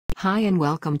Hi and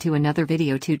welcome to another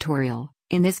video tutorial.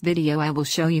 In this video I will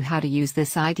show you how to use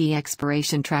this ID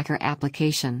expiration tracker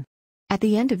application. At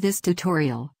the end of this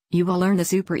tutorial, you will learn the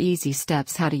super easy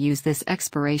steps how to use this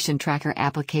expiration tracker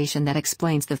application that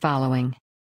explains the following.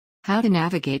 How to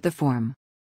navigate the form.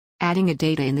 Adding a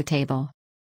data in the table.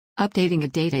 Updating a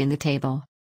data in the table.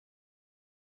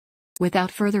 Without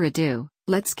further ado,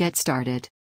 let's get started.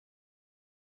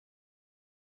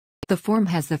 The form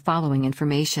has the following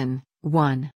information.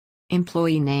 1.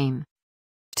 Employee name.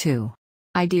 2.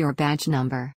 ID or badge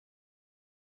number.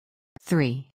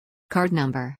 3. Card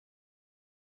number.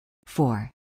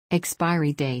 4.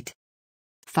 Expiry date.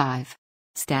 5.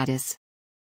 Status.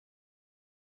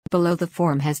 Below the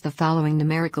form has the following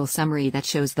numerical summary that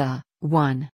shows the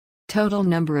 1. Total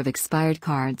number of expired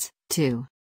cards. 2.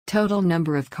 Total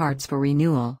number of cards for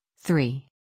renewal. 3.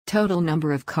 Total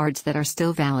number of cards that are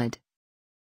still valid.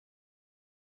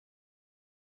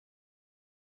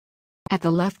 At the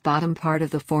left bottom part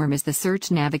of the form is the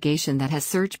search navigation that has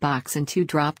search box and 2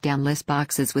 drop-down list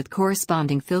boxes with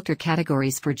corresponding filter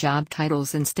categories for job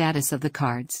titles and status of the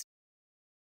cards.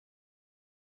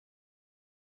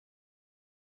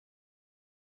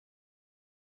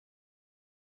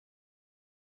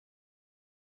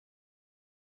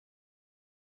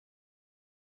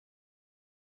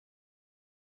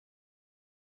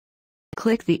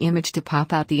 Click the image to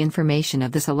pop out the information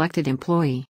of the selected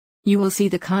employee. You will see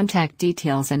the contact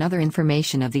details and other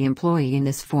information of the employee in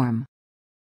this form.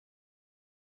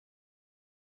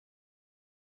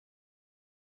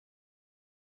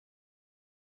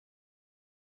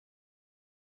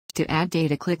 To add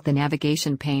data, click the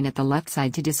navigation pane at the left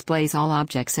side to displays all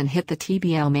objects and hit the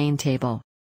TBL main table.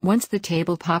 Once the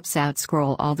table pops out,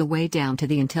 scroll all the way down to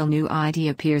the until new ID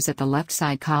appears at the left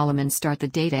side column and start the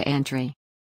data entry.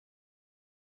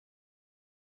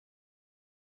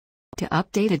 To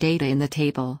update a data in the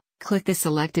table, click the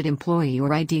selected employee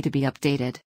or ID to be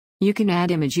updated. You can add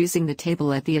image using the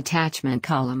table at the attachment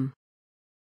column.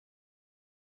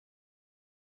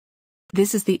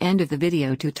 This is the end of the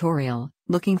video tutorial.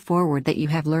 Looking forward that you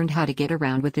have learned how to get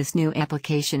around with this new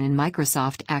application in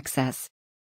Microsoft Access.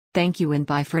 Thank you and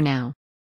bye for now.